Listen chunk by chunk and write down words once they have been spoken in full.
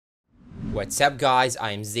What's up guys,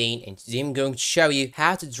 I am Zain and today I'm going to show you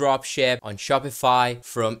how to dropship on Shopify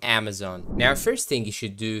from Amazon. Now first thing you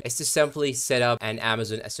should do is to simply set up an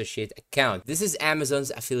Amazon associate account. This is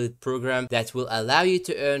Amazon's affiliate program that will allow you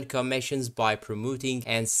to earn commissions by promoting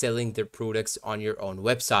and selling their products on your own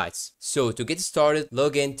websites. So to get started,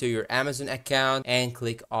 log into your Amazon account and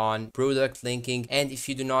click on product linking, and if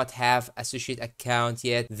you do not have associate account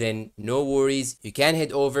yet, then no worries, you can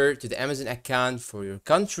head over to the Amazon account for your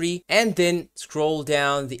country and then scroll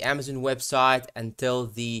down the Amazon website until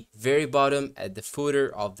the very bottom at the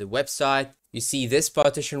footer of the website. You see this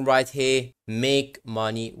partition right here, make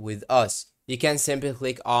money with us. You can simply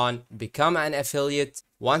click on become an affiliate.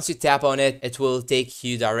 Once you tap on it, it will take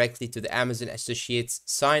you directly to the Amazon Associates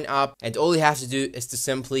sign up, and all you have to do is to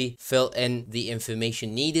simply fill in the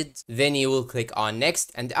information needed. Then you will click on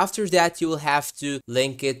next, and after that you will have to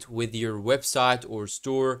link it with your website or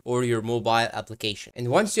store or your mobile application. And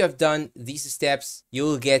once you have done these steps, you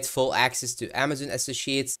will get full access to Amazon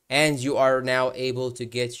Associates, and you are now able to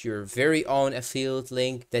get your very own affiliate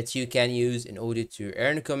link that you can use in order to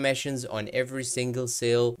earn commissions on every single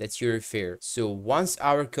sale that you refer. So once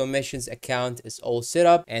our commissions account is all set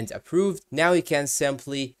up and approved, now you can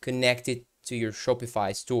simply connect it to your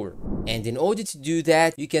Shopify store. And in order to do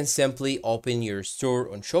that, you can simply open your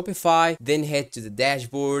store on Shopify, then head to the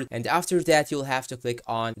dashboard, and after that you'll have to click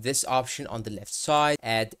on this option on the left side,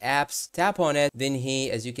 add apps, tap on it. Then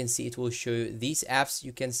here, as you can see, it will show you these apps.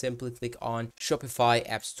 You can simply click on Shopify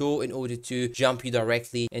App Store in order to jump you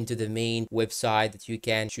directly into the main website that you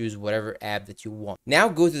can choose whatever app that you want. Now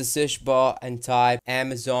go to the search bar and type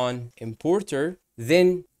Amazon Importer,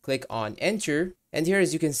 then click on enter. And here,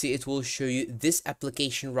 as you can see, it will show you this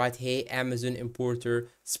application right here, Amazon Importer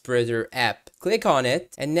Spreader app. Click on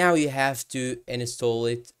it, and now you have to install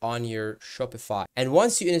it on your Shopify. And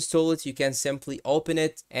once you install it, you can simply open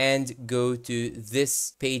it and go to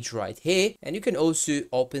this page right here. And you can also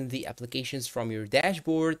open the applications from your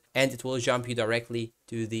dashboard, and it will jump you directly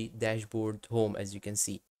to the dashboard home, as you can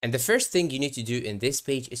see. And the first thing you need to do in this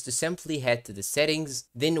page is to simply head to the settings.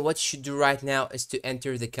 Then what you should do right now is to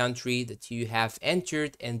enter the country that you have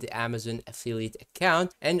entered in the Amazon affiliate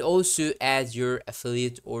account, and also add your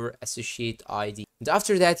affiliate or associate ID. And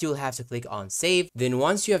after that, you'll have to click on save. Then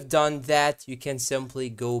once you have done that, you can simply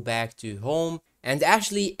go back to home. And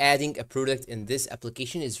actually adding a product in this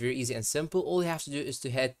application is very easy and simple. All you have to do is to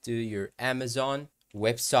head to your Amazon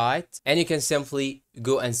website, and you can simply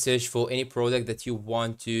go and search for any product that you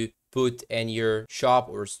want to put in your shop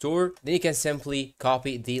or store. Then you can simply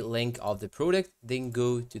copy the link of the product, then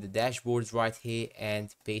go to the dashboard right here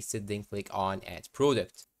and paste it, then click on add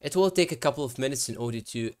product. It will take a couple of minutes in order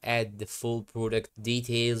to add the full product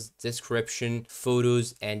details, description,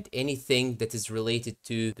 photos, and anything that is related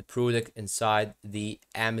to the product inside the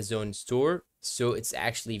Amazon store. So it's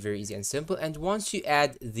actually very easy and simple. And once you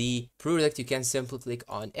add the product, you can simply click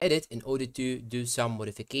on edit in order to do some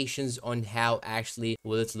modifications on how actually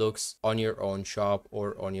will it looks on your own shop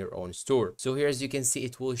or on your own store. So here, as you can see,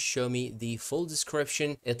 it will show me the full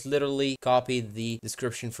description. It literally copied the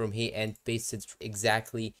description from here and pasted it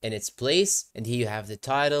exactly in its place. And here you have the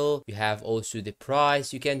title, you have also the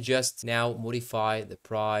price. You can just now modify the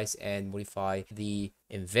price and modify the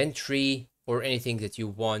inventory, or anything that you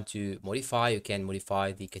want to modify. You can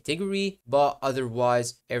modify the category, but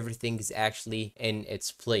otherwise everything is actually in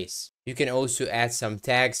its place. You can also add some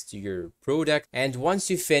tags to your product, and once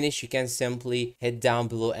you finish, you can simply head down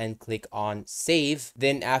below and click on save.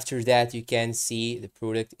 Then after that, you can see the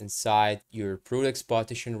product inside your products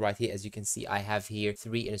partition right here. As you can see, I have here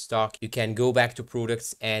 3 in stock. You can go back to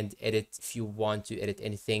products and edit if you want to edit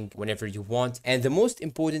anything whenever you want. And the most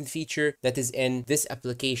important feature that is in this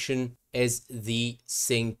application is the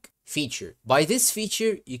sync feature. By this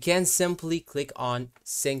feature, you can simply click on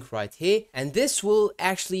sync right here, and this will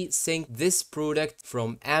actually sync this product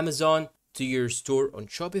from Amazon to your store on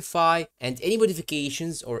Shopify, and any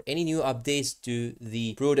modifications or any new updates to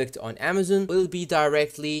the product on Amazon will be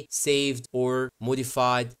directly saved or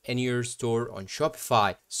modified in your store on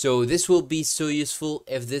Shopify. So this will be so useful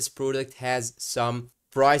if this product has some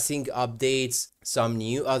pricing updates, some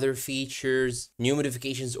new other features, new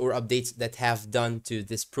modifications or updates that have done to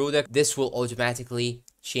this product. This will automatically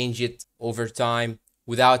change it over time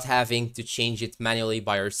without having to change it manually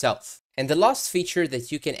by yourself. And the last feature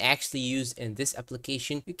that you can actually use in this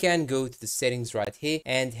application, you can go to the settings right here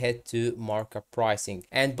and head to markup pricing.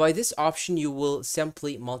 And by this option, you will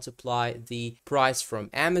simply multiply the price from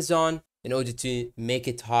Amazon in order to make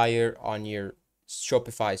it higher on your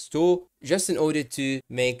Shopify store. just in order to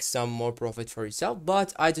make some more profit for yourself.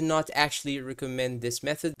 But I do not actually recommend this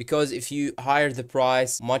method, because if you higher the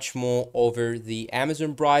price much more over the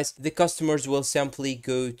Amazon price, the customers will simply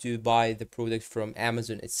go to buy the product from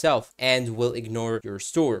Amazon itself and will ignore your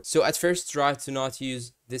store. So at first, try to not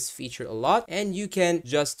use this feature a lot, and you can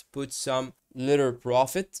just put some little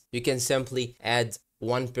profit. You can simply add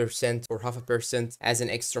 1% or 0.5% as an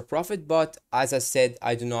extra profit, but as I said,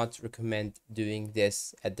 I do not recommend doing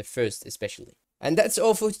this at the first especially. And that's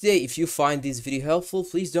all for today. If you find this video helpful,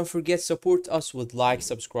 please don't forget to support us with like,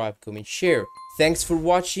 subscribe, comment, share. Thanks for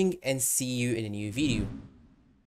watching, and see you in a new video.